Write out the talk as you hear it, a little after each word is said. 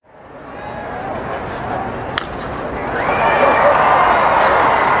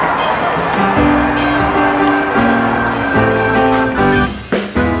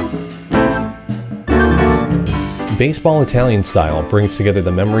Baseball Italian Style brings together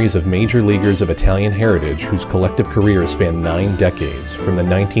the memories of major leaguers of Italian heritage whose collective careers span 9 decades, from the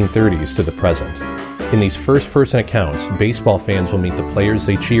 1930s to the present. In these first-person accounts, baseball fans will meet the players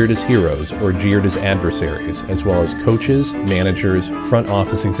they cheered as heroes or jeered as adversaries, as well as coaches, managers, front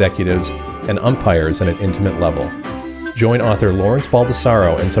office executives, and umpires at an intimate level. Join author Lawrence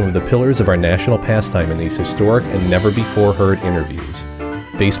Baldassaro and some of the pillars of our national pastime in these historic and never-before-heard interviews.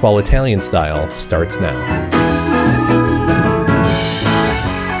 Baseball Italian Style starts now.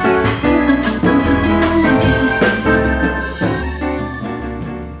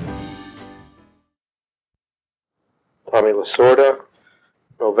 Lasorda,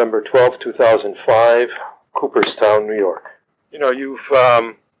 November 12, 2005, Cooperstown, New York. You know, you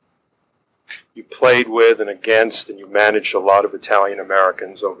played with and against, and you managed a lot of Italian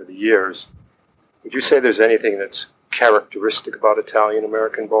Americans over the years. Would you say there's anything that's characteristic about Italian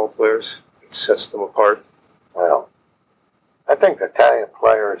American ball players that sets them apart? Well, I think the Italian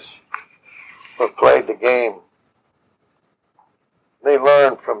players who played the game, they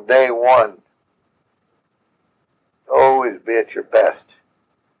learned from day one always be at your best.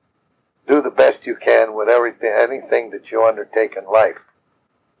 Do the best you can with anything that you undertake in life.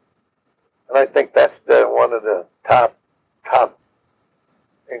 And I think that's one of the top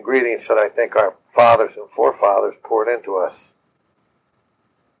ingredients that I think our fathers and forefathers poured into us.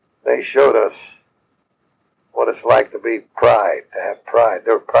 They showed us what it's like to be to have pride.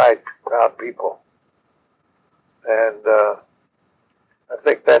 They were proud people. And I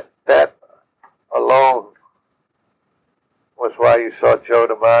think that alone was why you saw Joe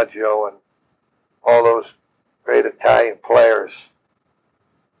DiMaggio and all those great Italian players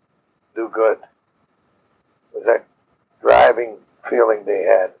do good. It was that driving feeling they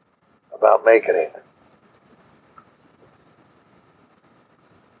had about making it.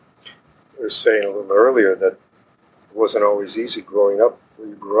 You were saying a little earlier that it wasn't always easy growing up where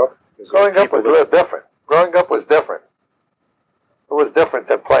you grew up. Growing up was a little different. Growing up was different. It was different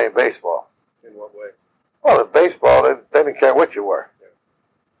than playing baseball. In what way? Well, in baseball, they didn't care what you were. Yeah.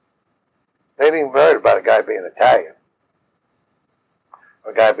 They didn't even worry about a guy being Italian,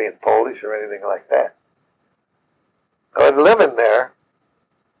 or a guy being Polish, or anything like that. But living there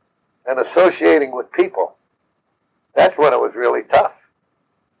and associating with people, that's when it was really tough.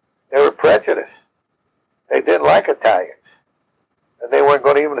 They were prejudiced. They didn't like Italians, and they weren't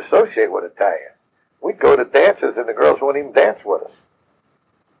going to even associate with Italians. We'd go to dances, and the girls wouldn't even dance with us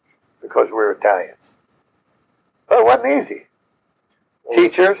because we were Italians. But it wasn't easy.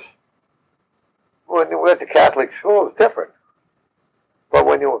 Teachers, when you went to Catholic school, it was different. But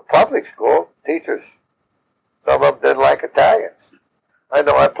when you were public school, teachers, some of them didn't like Italians. I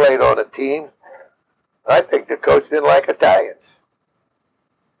know I played on a team. I think the coach didn't like Italians.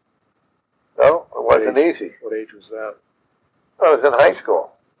 So it wasn't easy. What age was that? I was in high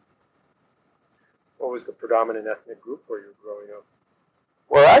school. What was the predominant ethnic group where you were growing up?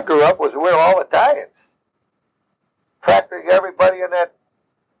 Where I grew up we were all Italians. Practically everybody in that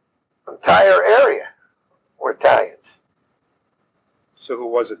entire area were Italians. So who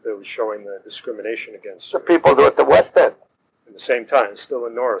was it that was showing the discrimination against you? The people at the West End. At the same time, still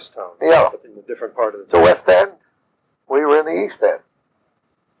in Norristown. Yeah. But in a different part of the West End, we were in the East End.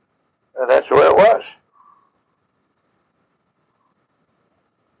 And that's where it was.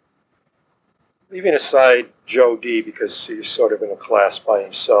 Leaving aside Joe D, because he's sort of in a class by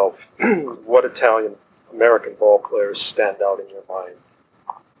himself, what Italian American ball players stand out in your mind?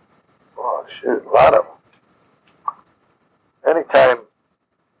 Oh, shoot, a lot of them.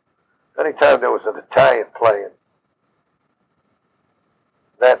 Anytime there was an Italian playing,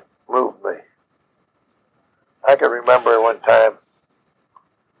 that moved me. I can remember one time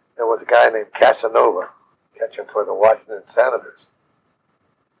there was a guy named Casanova catching for the Washington Senators.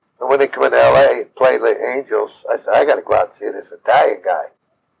 And when he came into L.A. and played the Angels, I said, I got to go out and see this Italian guy.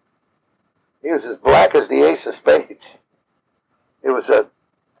 He was as black as the ace of spades. He was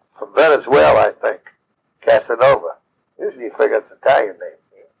from Venezuela, I think, Casanova. Usually you figure it's an Italian name.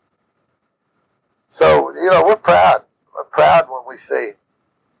 So, you know, we're proud. We're proud when we see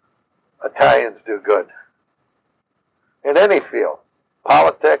Italians do good. In any field,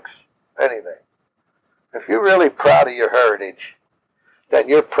 politics, anything. If you're really proud of your heritage, then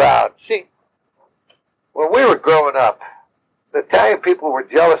you're proud. See, when we were growing up, the Italian people were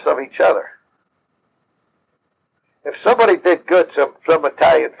jealous of each other. If somebody did good, some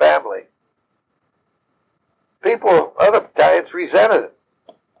Italian family, other Italians resented it.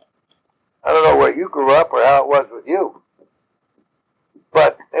 I don't know where you grew up or how it was with you.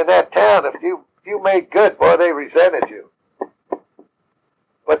 But in that town, if you made good, boy, they resented you.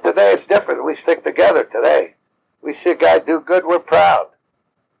 But today it's different. We stick together today. We see a guy do good, we're proud.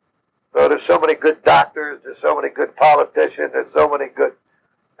 So there's so many good doctors, there's so many good politicians, there's so many good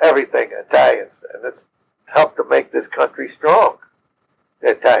everything, Italians. And it's helped to make this country strong,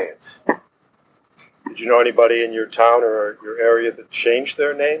 the Italians. Did you know anybody in your town or your area that changed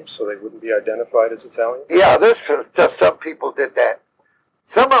their name so they wouldn't be identified as Italian? Yeah, there's just some people did that.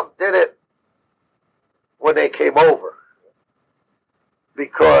 Some of them did it when they came over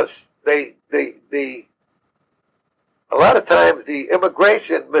because a lot of times the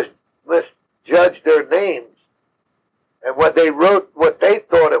immigration misjudged their names, and when they wrote what they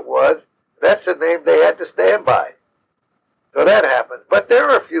thought it was, that's the name they had to stand by. So that happens. But there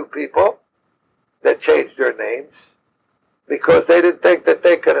are a few people that changed their names because they didn't think that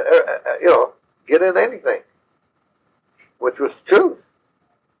they could, get in anything, which was the truth.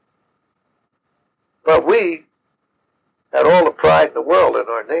 But we had all the pride in the world in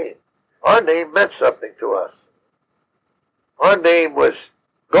our name. Our name meant something to us. Our name was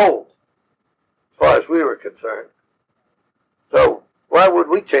gold, as far as we were concerned. So why would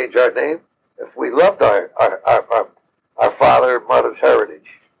we change our name if we loved our father and mother's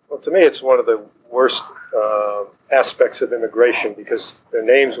heritage? Well, to me, it's one of the worst aspects of immigration because their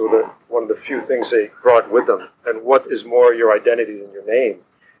names were one of the few things they brought with them. And what is more your identity than your name?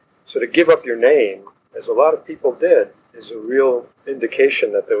 So to give up your name, as a lot of people did, is a real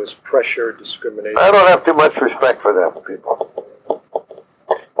indication that there was pressure, discrimination. I don't have too much respect for them people.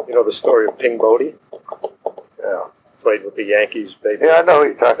 You know the story of Ping Bodie? Yeah. Played with the Yankees, baby. Yeah, I know who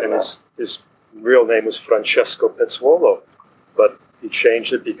you're talking about. And his real name was Francesco Pezzuolo, but he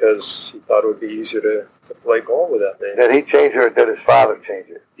changed it because he thought it would be easier to play ball with that name. Did he change it or did his father change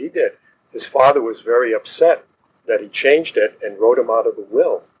it? He did. His father was very upset that he changed it and wrote him out of the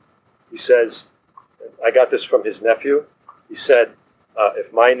will. He says, I got this from his nephew. He said,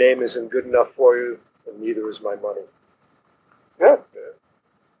 if my name isn't good enough for you, then neither is my money. Good.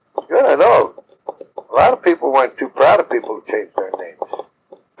 Good, I know. A lot of people weren't too proud of people who changed their names.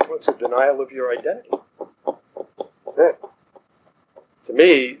 Well, it's a denial of your identity. Yeah. To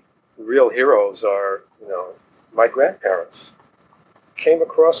me, the real heroes are, my grandparents. Came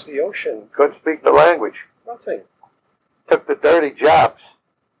across the ocean. Couldn't speak the language. Nothing. Took the dirty jobs.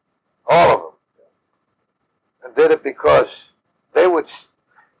 All of them. And did it because they would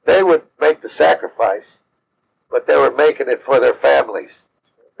make the sacrifice, but they were making it for their families.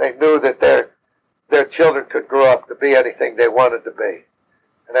 They knew that their children could grow up to be anything they wanted to be.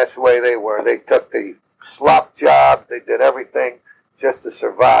 And that's the way they were. They took the slop jobs, they did everything just to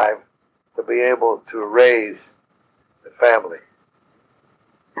survive, to be able to raise the family.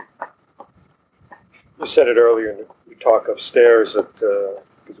 You said it earlier in the talk upstairs that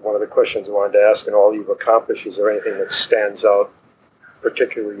is one of the questions I wanted to ask, and all you've accomplished, is there anything that stands out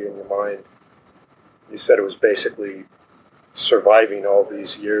particularly in your mind? You said it was basically surviving all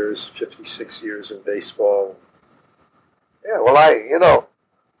these years, 56 years in baseball. Yeah, well, I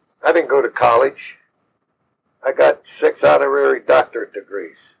didn't go to college. I got 6 honorary doctorate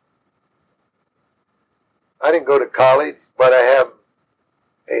degrees. I didn't go to college, but I have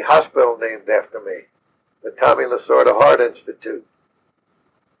a hospital named after me, the Tommy Lasorda Heart Institute.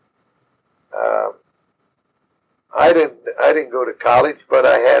 I didn't go to college, but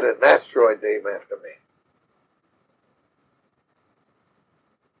I had an asteroid named after me.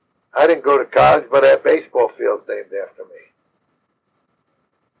 I didn't go to college, but I had baseball fields named after me.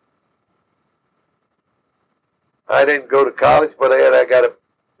 I didn't go to college, but I got a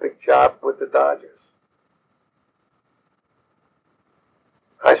big job with the Dodgers.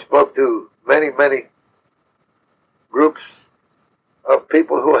 I spoke to many, many groups of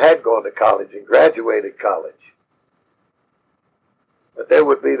people who had gone to college and graduated college. But they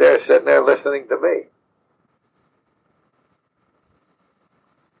would be there sitting there listening to me.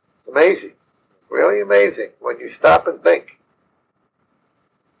 Amazing. Really amazing when you stop and think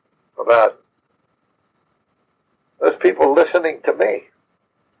about those people listening to me.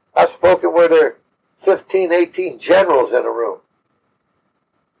 I've spoken where there are 15, 18 generals in a room.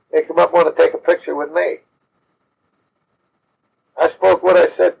 They come up and want to take a picture with me. I spoke what I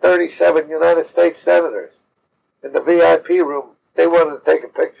said 37 United States senators in the VIP room. They wanted to take a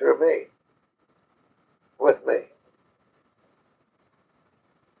picture of me, with me.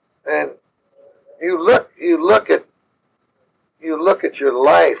 And you look at your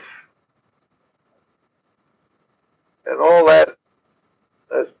life, and all that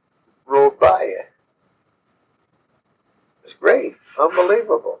has rolled by you. It's great,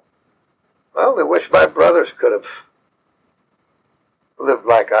 unbelievable. I only wish my brothers could have lived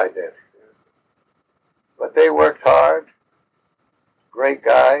like I did. But they worked hard, great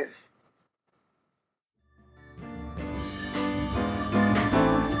guys.